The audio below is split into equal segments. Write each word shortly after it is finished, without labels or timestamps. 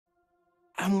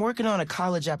I'm working on a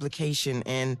college application,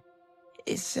 and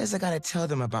it says I gotta tell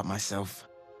them about myself.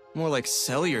 More like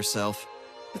sell yourself.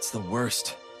 It's the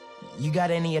worst. You got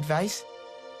any advice?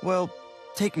 Well,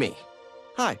 take me.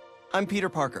 Hi, I'm Peter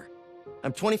Parker.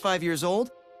 I'm 25 years old,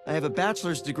 I have a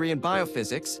bachelor's degree in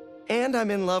biophysics, and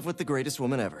I'm in love with the greatest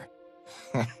woman ever.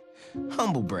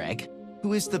 Humble brag.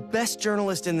 Who is the best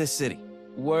journalist in this city.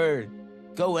 Word.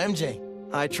 Go MJ.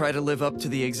 I try to live up to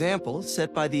the example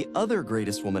set by the other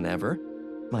greatest woman ever,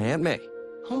 my Aunt May.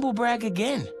 Humble brag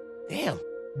again. Damn.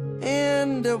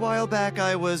 And a while back,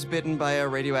 I was bitten by a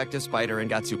radioactive spider and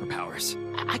got superpowers.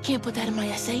 I can't put that in my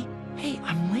essay. Hey,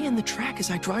 I'm laying the track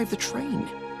as I drive the train.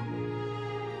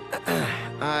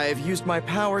 I've used my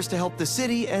powers to help the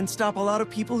city and stop a lot of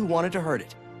people who wanted to hurt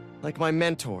it. Like my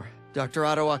mentor, Dr.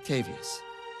 Otto Octavius.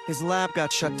 His lab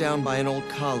got shut down by an old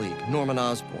colleague, Norman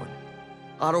Osborn.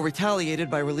 Otto retaliated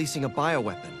by releasing a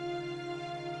bioweapon.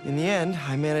 In the end,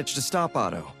 I managed to stop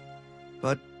Otto,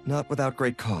 but not without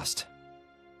great cost.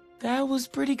 That was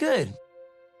pretty good.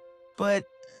 But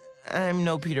I'm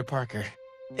no Peter Parker.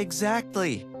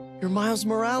 Exactly. You're Miles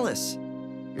Morales.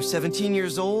 You're 17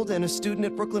 years old and a student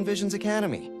at Brooklyn Vision's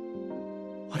Academy.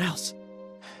 What else?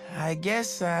 I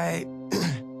guess I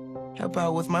help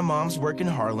out with my mom's work in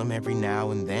Harlem every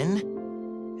now and then.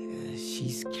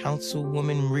 She's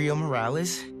Councilwoman Rio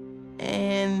Morales.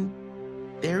 And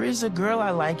there is a girl I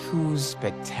like who's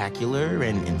spectacular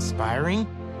and inspiring,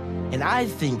 and I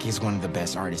think is one of the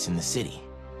best artists in the city.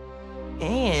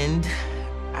 And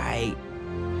I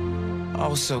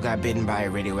also got bitten by a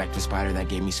radioactive spider that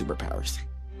gave me superpowers.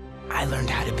 I learned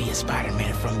how to be a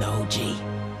Spider-Man from the OG.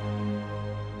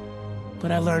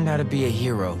 But I learned how to be a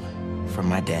hero from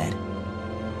my dad.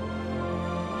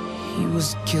 He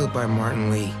was killed by Martin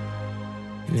Lee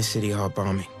in the City Hall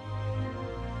bombing.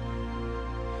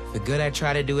 The good I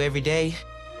try to do every day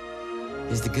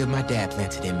is the good my dad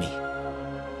planted in me.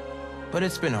 But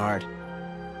it's been hard.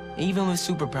 Even with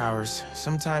superpowers,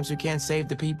 sometimes we can't save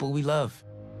the people we love,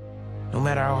 no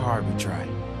matter how hard we try.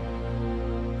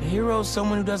 A hero is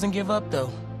someone who doesn't give up,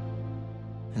 though.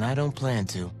 And I don't plan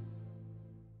to.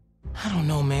 I don't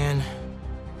know, man.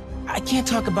 I can't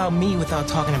talk about me without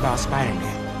talking about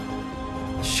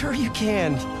Spider-Man. Sure you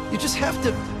can. You just have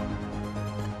to...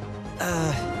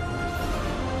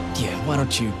 Yeah, why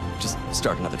don't you just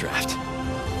start another draft?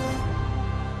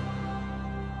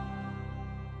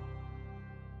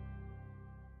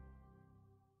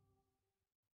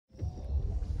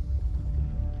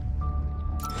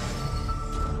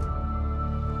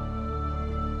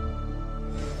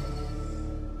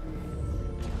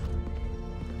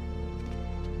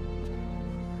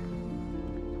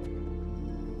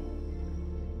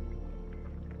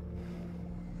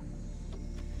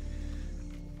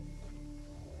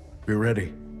 We're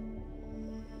ready.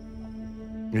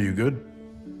 Are you good?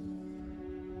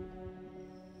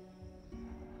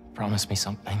 Promise me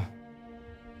something.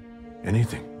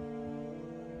 Anything.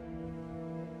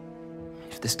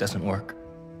 If this doesn't work,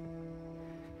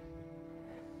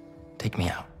 take me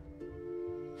out.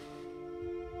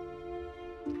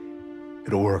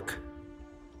 It'll work.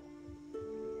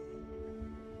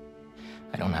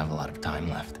 I don't have a lot of time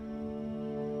left.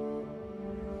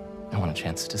 I want a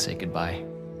chance to say goodbye.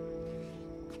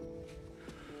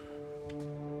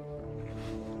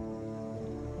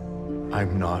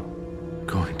 I'm not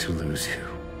going to lose you.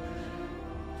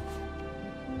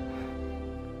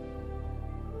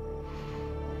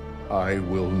 I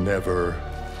will never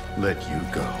let you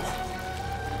go.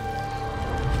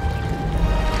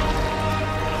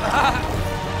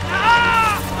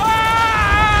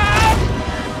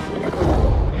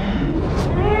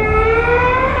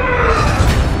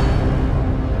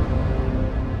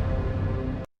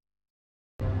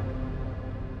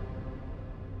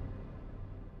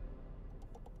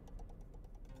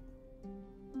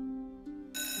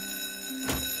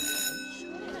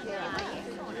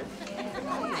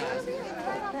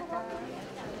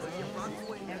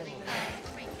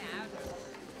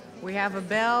 We have a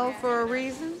bell for a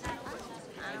reason.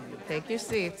 Take your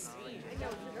seats.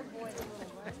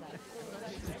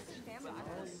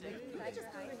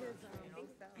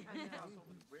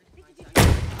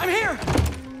 I'm here!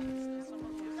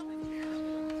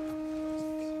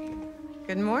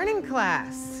 Good morning,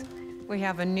 class. We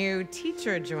have a new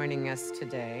teacher joining us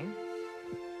today.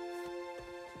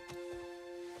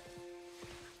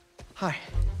 Hi.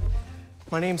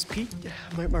 My name's Pete,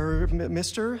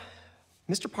 Mr.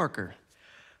 Parker.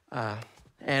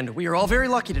 And we are all very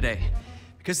lucky today,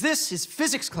 because this is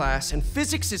physics class, and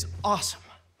physics is awesome.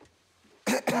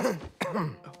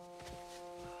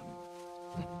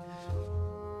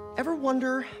 Ever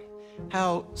wonder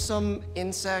how some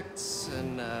insects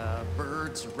and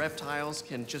birds, reptiles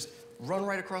can just run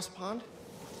right across the pond?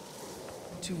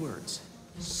 2 words.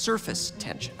 Surface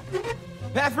tension.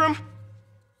 Bathroom?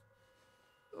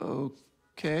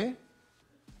 Okay.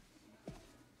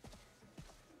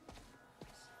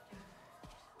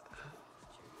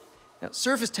 Now,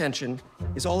 surface tension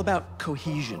is all about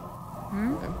cohesion.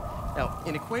 Okay? Now,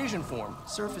 in equation form,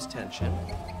 surface tension,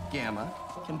 gamma,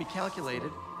 can be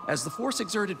calculated as the force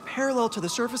exerted parallel to the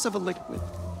surface of a liquid,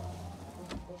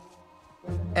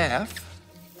 F,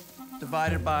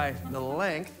 divided by the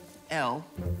length, L,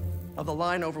 of the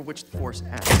line over which the force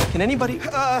acts. Can anybody...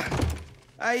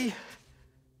 I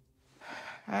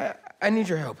need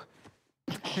your help.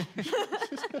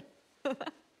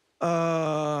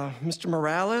 Mr.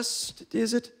 Morales,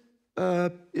 is it?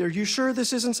 Are you sure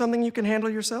this isn't something you can handle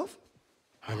yourself?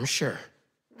 I'm sure.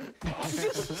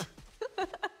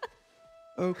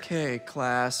 Okay,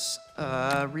 class.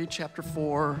 Read chapter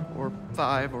 4 or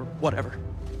 5 or whatever.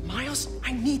 Miles,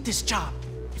 I need this job.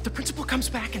 If the principal comes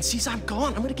back and sees I'm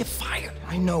gone, I'm gonna get fired.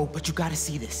 I know, but you gotta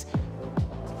see this.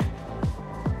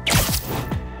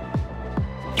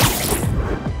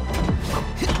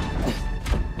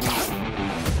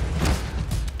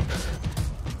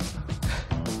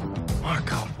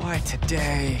 Marco, why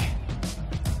today?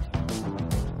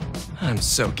 I'm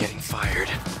so getting fired.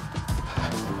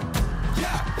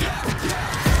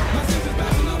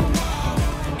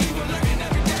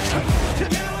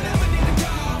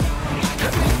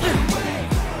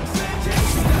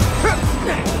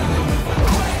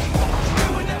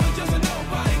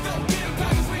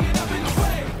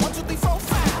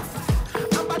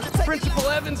 Principal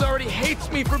Evans already hates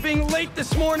me for being late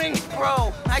this morning.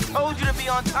 Bro, I told you to be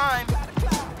on time.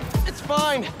 It's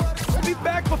fine. We'll be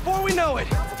back before we know it.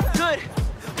 Good,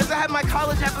 because I have my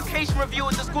college application review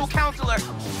with the school counselor.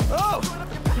 Oh,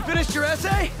 you finished your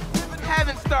essay?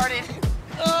 Haven't started.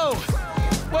 Oh,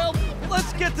 well,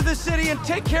 let's get to the city and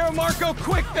take care of Marco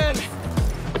quick then.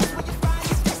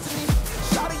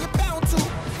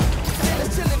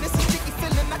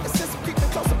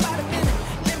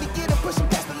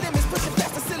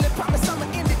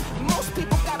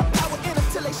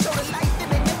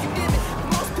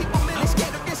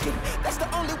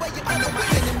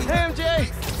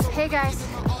 Hey guys,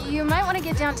 you might want to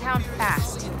get downtown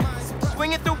fast.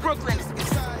 Swing it through Brooklyn.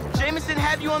 Jameson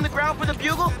have you on the ground for the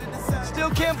bugle?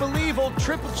 Still can't believe old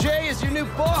Triple J is your new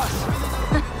boss.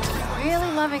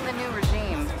 Really loving the new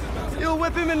regime. You'll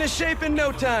whip him into shape in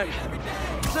no time.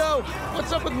 So,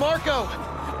 what's up with Marco?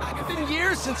 It's been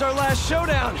years since our last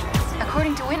showdown.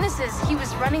 According to witnesses, he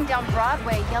was running down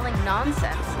Broadway yelling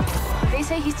nonsense. They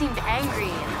say he seemed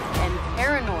angry and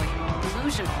paranoid,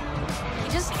 delusional. He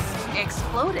just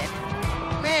exploded.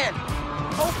 Man,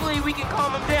 hopefully we can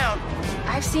calm him down.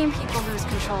 I've seen people lose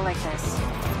control like this.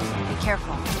 Be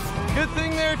careful. Good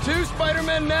thing there too,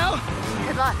 Spiderman now.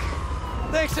 Good luck.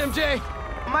 Thanks, MJ.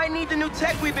 Might need the new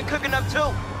tech we've been cooking up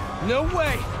too. No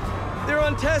way. They're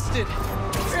untested.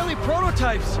 Barely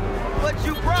prototypes. But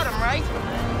you brought him, right?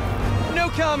 No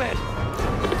comment.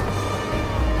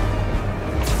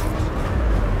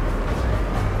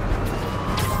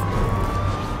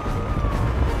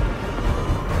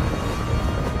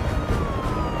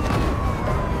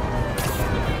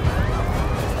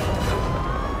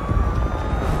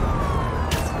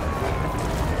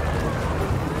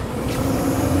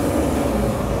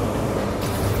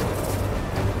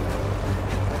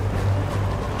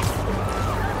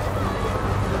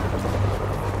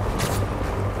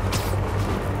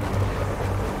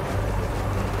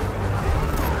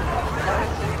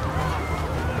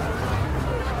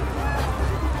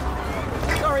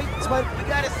 We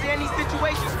gotta stay in these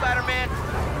situations, Spider-Man.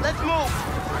 Let's move.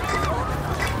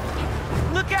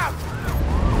 Look out!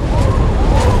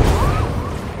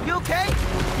 You okay?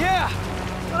 Yeah,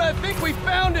 but I think we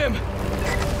found him.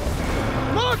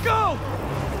 Marco!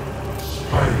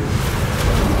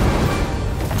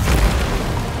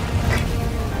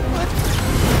 What?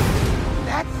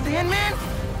 That's Sandman?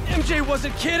 MJ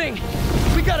wasn't kidding.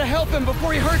 We gotta help him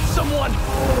before he hurts someone.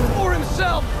 Or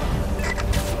himself.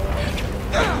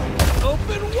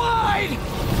 Open wide!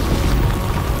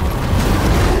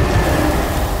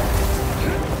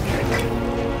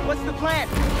 What's the plan?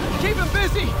 Keep him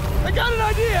busy! I got an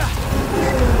idea!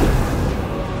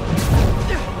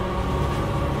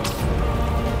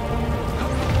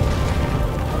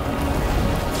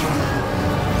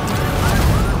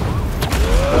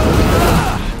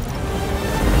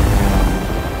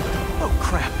 Oh,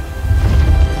 crap.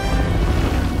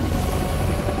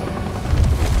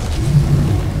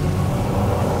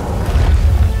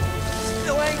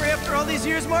 Still angry after all these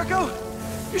years, Marco?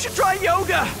 You should try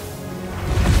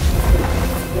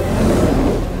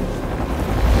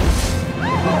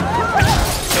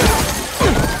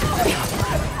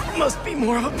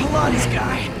more of a Pilates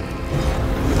guy.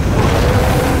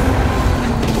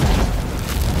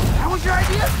 That was your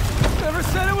idea? Never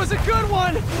said it was a good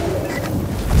one.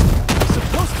 It's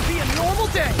supposed to be a normal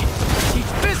day. Teach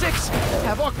physics,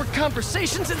 have awkward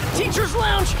conversations in the teacher's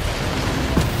lounge.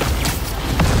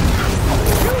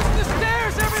 Use the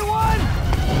stairs, everyone!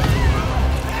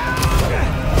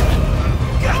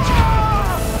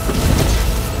 Gotcha!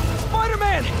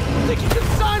 Spiderman! Think you can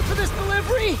sign for this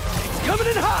delivery? It's coming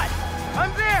in hot!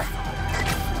 I'm there!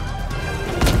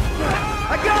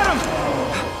 I got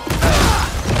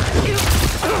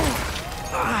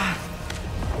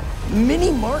him!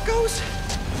 Mini Marcos?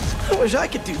 I wish I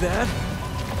could do that.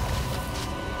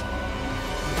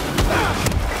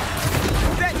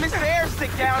 Set Mr.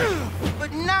 Airstick down,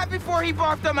 but not before he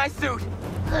barfed on my suit.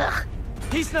 Ugh.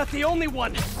 He's not the only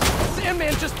one.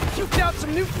 Sandman just puked out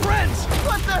some new friends.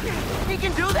 What the? He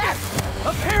can do that?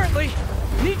 Apparently.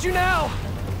 Need you now.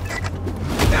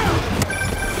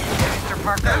 Mr.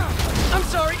 Parker, I'm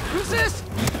sorry, who's this?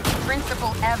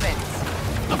 Principal Evans.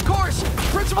 Of course,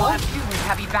 Principal All students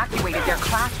have evacuated their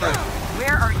classroom.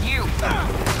 Where are you?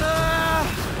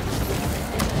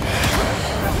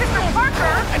 Mr.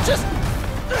 Parker! I just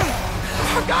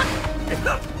forgot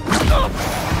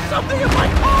something in my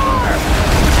car!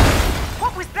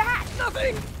 What was that?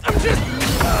 Nothing! I'm just...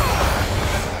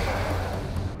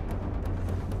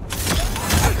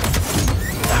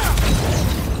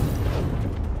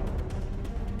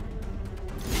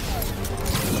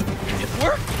 It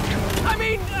worked? I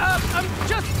mean, I'm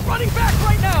just running back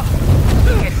right now!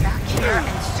 Get back here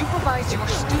and supervise your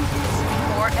students,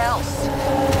 or else.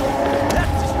 That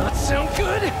does not sound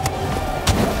good!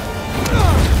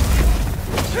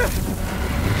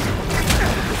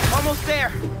 Almost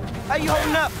there. How you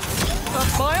holding up?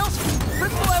 Miles?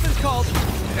 Principal Evans called.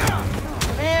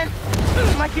 Man,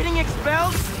 am I getting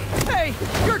expelled? Hey,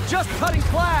 you're just cutting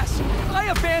class. I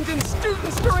abandoned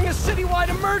students during a citywide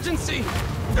emergency.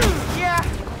 Yeah,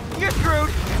 you're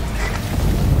screwed.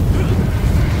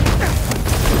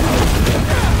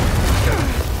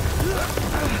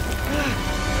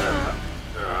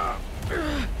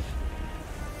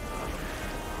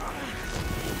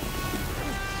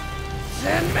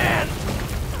 Sandman!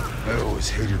 I always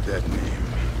hated that name.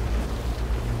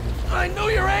 I know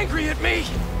you're angry at me.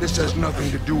 This has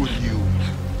nothing to do with you.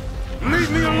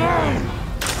 Leave me alone!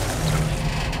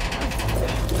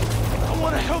 I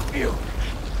want to help you.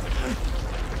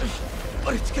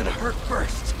 But it's gonna hurt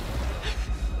first.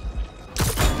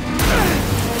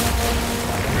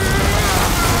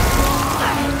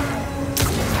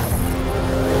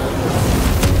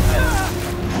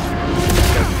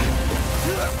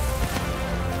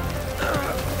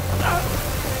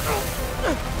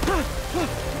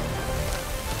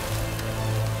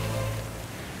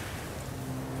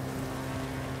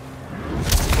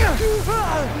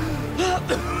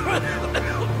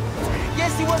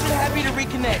 Guess he wasn't happy to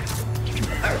reconnect.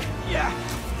 Yeah,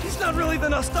 he's not really the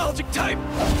nostalgic type.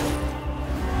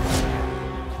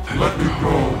 Let me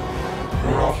go,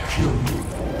 or I'll kill you.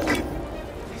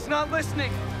 He's not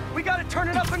listening. We gotta turn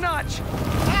it up a notch.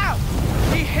 Ow!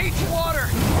 He hates water.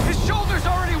 His shoulder's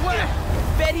already wet.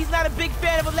 Bet he's not a big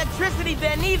fan of electricity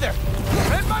then either.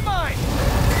 Read my mind.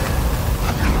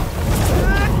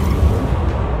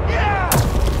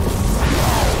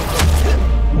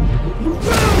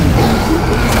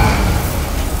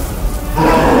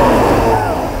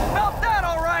 Felt that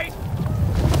all right.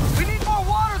 We need more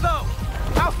water though.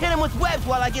 I'll hit him with webs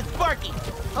while I get sparky.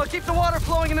 I'll keep the water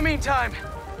flowing in the meantime.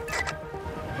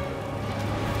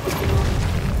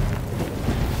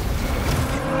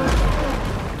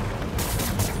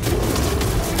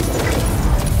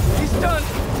 He's done.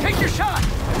 Take your shot.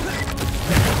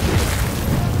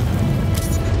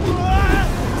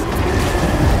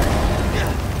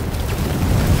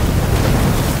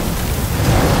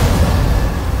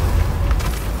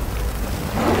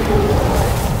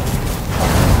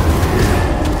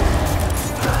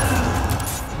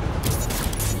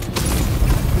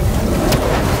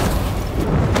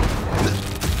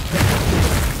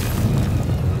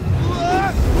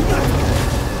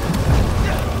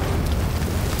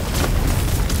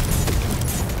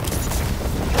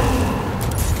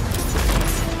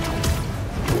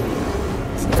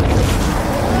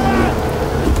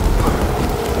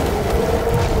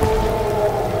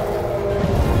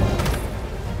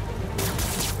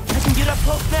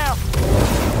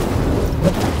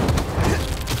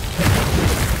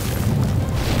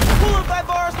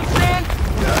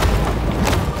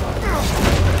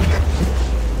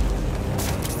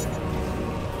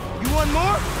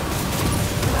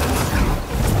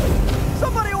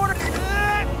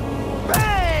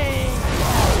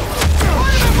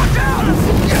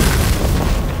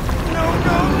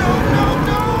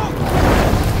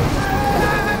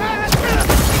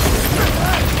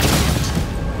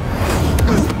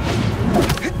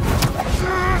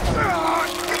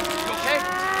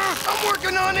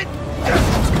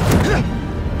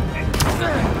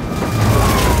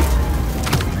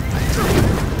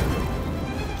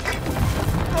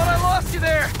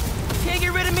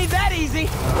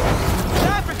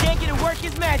 Time for Genki to work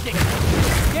his magic.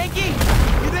 Genki,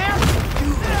 you there?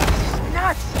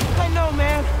 Nuts! I know,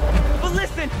 man. But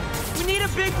listen, we need a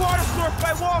big water source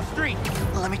by Wall Street.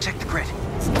 Let me check the grid.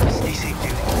 Stay safe,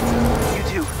 dude. You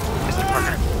too, Mr.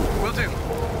 Parker. Will do.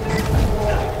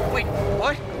 Wait,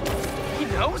 what? He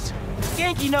knows?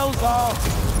 Genki knows all.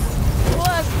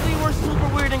 Plus, we were super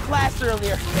weird in class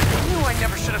earlier. I knew I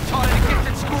never should have taught at a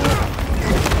gifted school.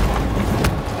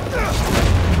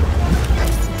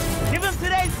 Give him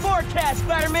today's forecast,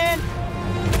 Spider-Man.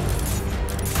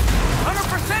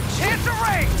 100% chance of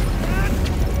rain!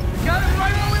 Got it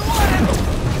right where we wanted!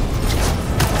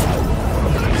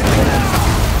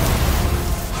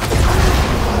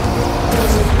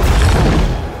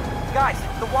 Guys,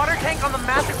 the water tank on the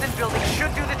Matheson building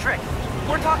should do the trick.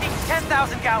 We're talking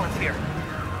 10,000 gallons here.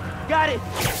 Got it.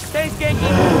 Thanks, Genki.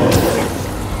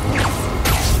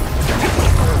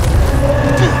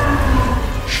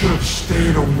 Should have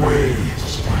stayed away,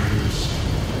 Spiders.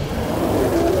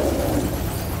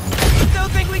 Still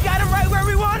think we got him right where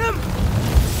we want him?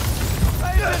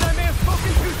 I admit I may have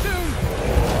spoken too soon.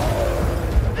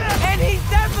 And he's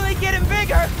definitely getting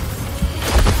bigger.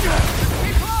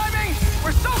 Keep climbing!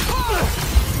 We're so close!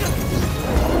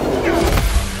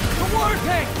 The water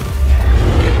tank!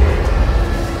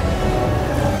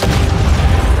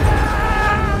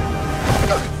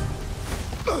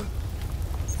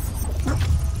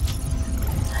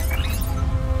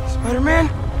 Spider-Man?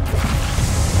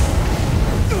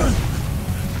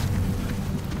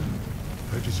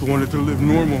 I just wanted to live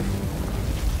normal,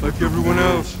 like everyone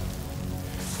else.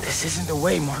 This isn't the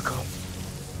way, Marco.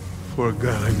 For a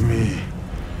guy like me,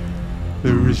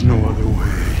 there is no other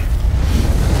way.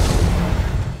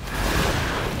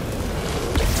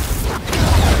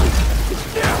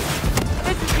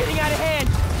 This is getting out of hand.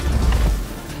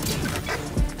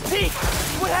 Pete,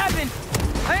 what happened?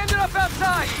 I ended up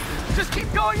outside. Just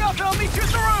keep going up and I'll meet you at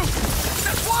the roof.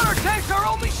 This water tank's our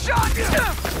only shot.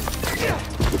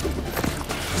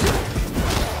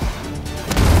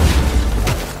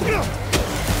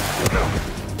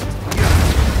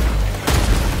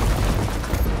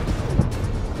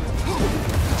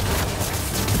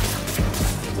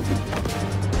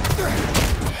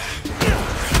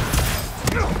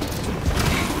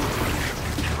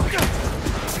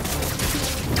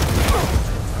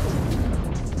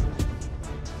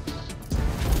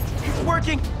 It's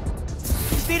working.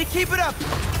 Just need to keep it up.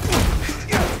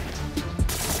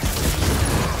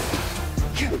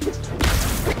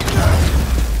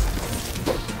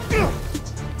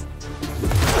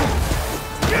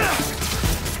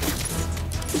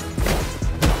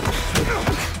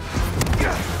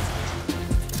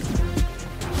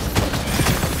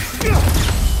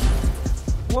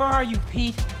 Where are you,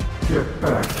 Pete? Get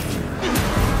back.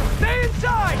 Stay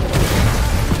inside!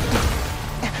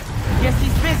 Guess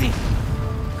he's busy.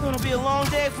 Gonna be a long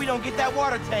day if we don't get that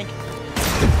water tank.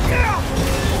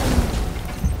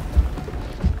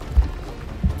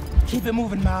 Keep it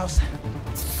moving, Miles.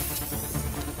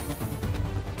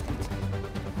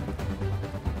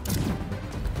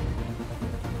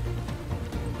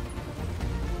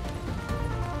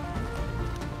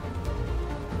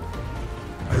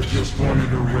 I just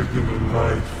wanted a regular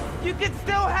life. You can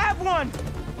still have one!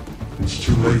 It's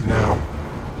too late now.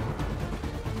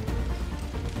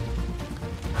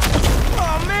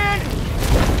 Oh, man!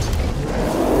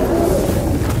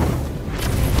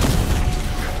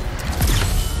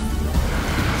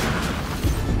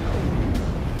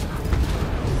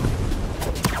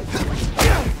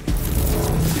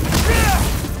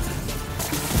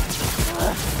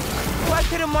 Why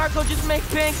couldn't Marco just make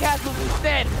sandcastles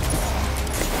instead?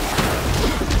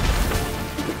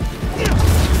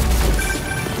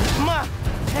 Ma,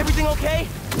 everything okay?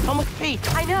 I'm with Pete.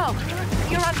 I know.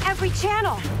 You're on every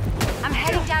channel. I'm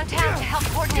heading downtown to help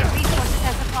coordinate resources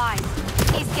and supplies.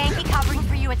 Is Genki covering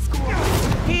for you at school?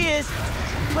 He is.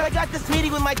 But I got this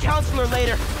meeting with my counselor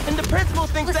later, and the principal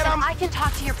thinks Listen, that I'm... I can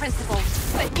talk to your principal,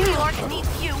 but New York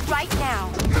needs you right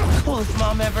now. Coolest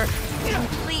mom ever.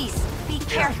 Please, be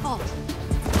careful.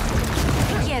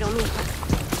 Te quiero, mijo.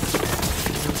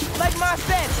 Like Ma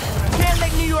said, can't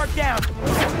let New York down.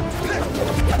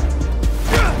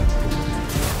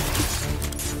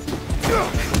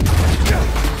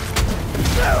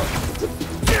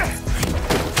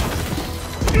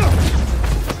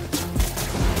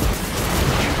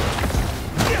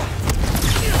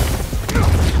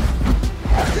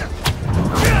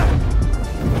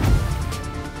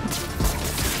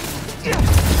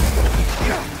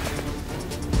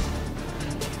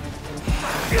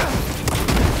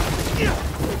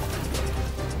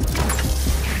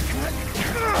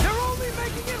 You're only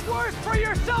making it worse for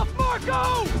yourself, Marco!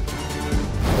 Marco!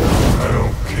 I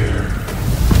don't care.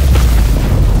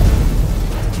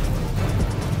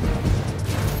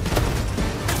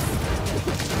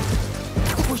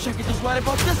 I wish I could just write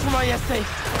about this for my essay.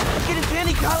 Get into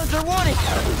any college I wanted.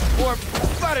 Or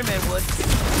Spiderman would.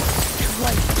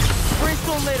 Right.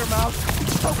 Brainstorm later, Miles.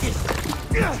 Focus.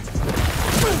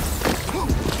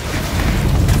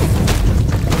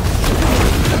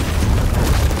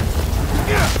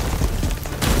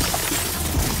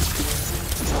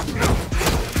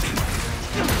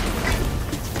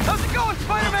 How's it going,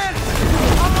 Spider-Man?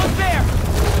 Almost there.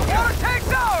 The water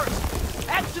tank's ours!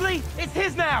 Actually, it's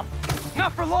his now.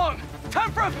 Not for long.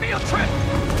 Time for a field trip!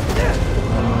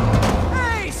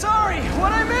 Hey, sorry,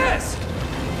 what'd I miss?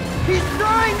 He's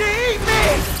trying to eat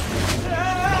me!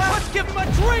 Let's give him a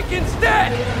drink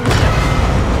instead!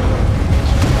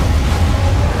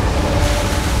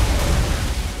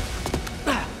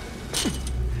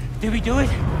 Did we do it?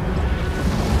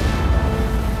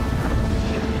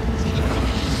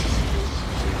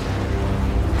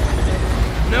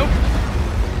 Nope.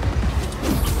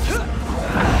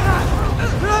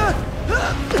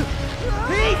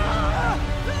 Pete!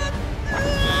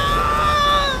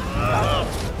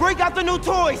 Break out the new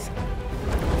toys!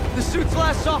 The suit's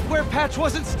last software patch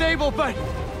wasn't stable, but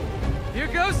here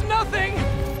goes nothing!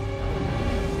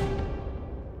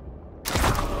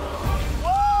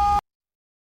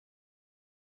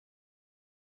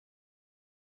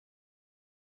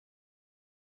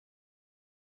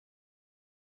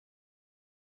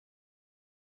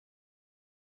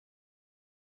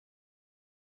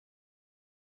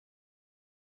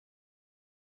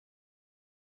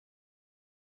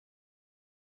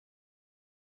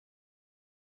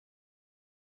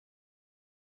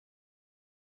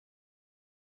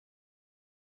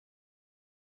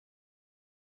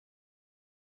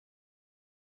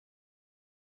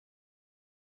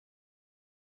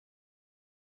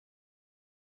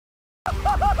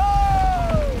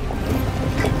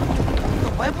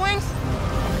 The web wings?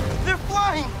 They're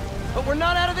flying! But we're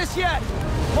not out of this yet!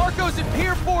 Marco's at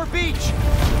Pier 4 Beach!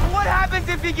 What happens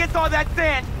if he gets all that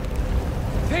sand?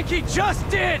 Think he just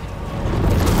did!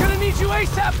 Gonna need you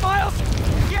ASAP, Miles!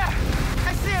 Yeah,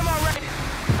 I see him already.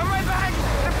 I'm right behind you.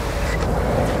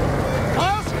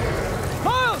 Miles?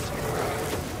 Miles!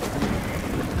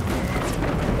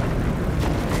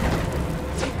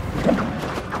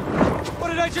 What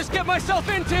did I just get myself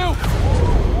into?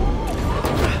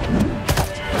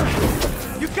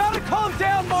 You gotta calm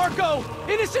down, Marco!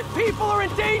 Innocent people are in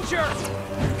danger!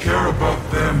 You care about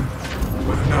them,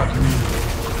 but not me.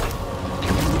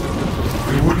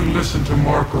 They wouldn't listen to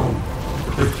Marco,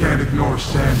 but they can't ignore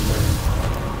Sandman.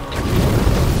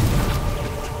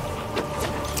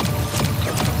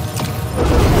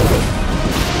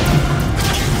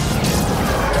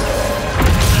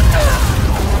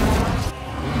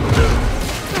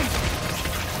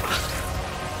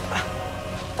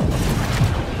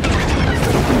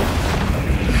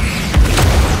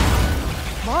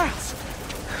 Miles!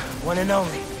 One and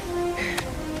only.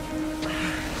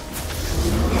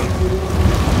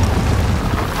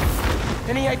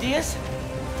 Any ideas?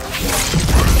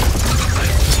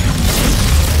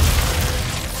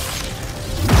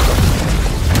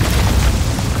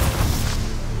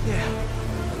 Yeah.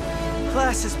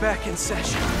 Class is back in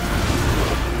session.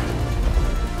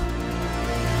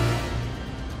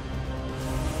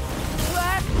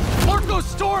 Marco's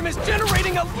storm is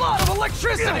generating a lot of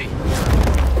electricity!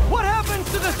 What happens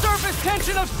to the surface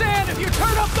tension of sand if you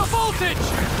turn up the voltage?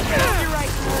 You're right.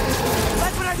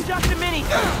 That's what I shot the mini.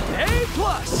 A+.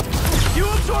 You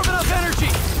absorb enough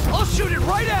energy. I'll shoot it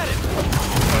right at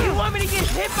him. You want me to get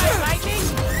hit by lightning?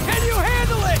 Can you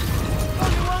handle it?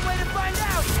 Only one way to find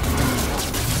out.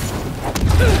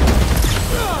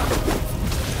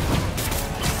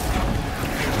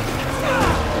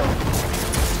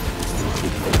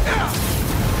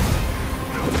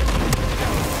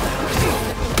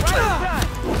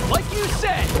 Like you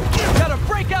said, gotta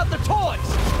break out the toys!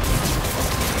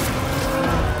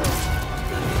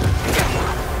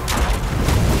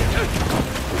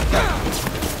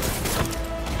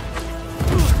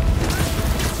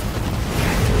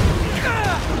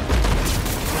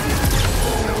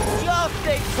 Y'all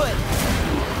stay put.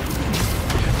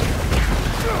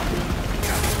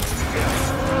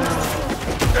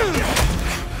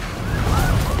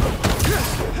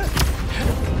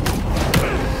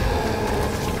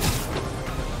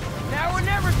 Now or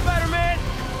never, Spider-Man.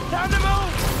 Time to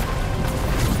move.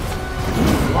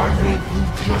 Why don't you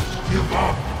just give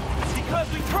up? Because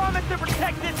we promised to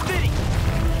protect this city.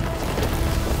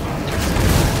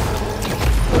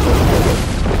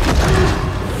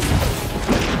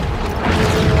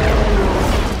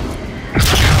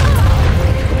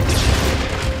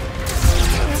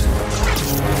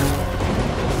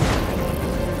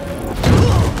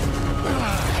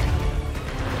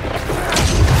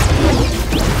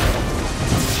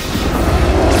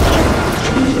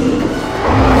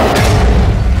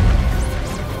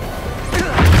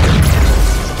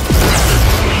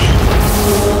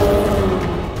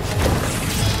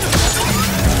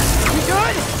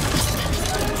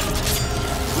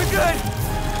 good!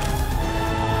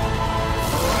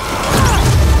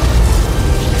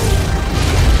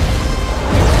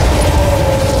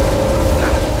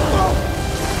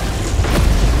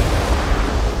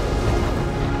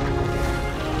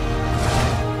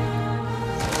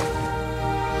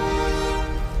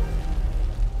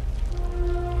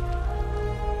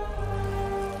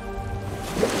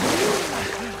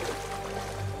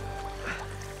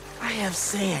 I have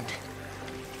sand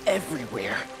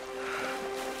everywhere.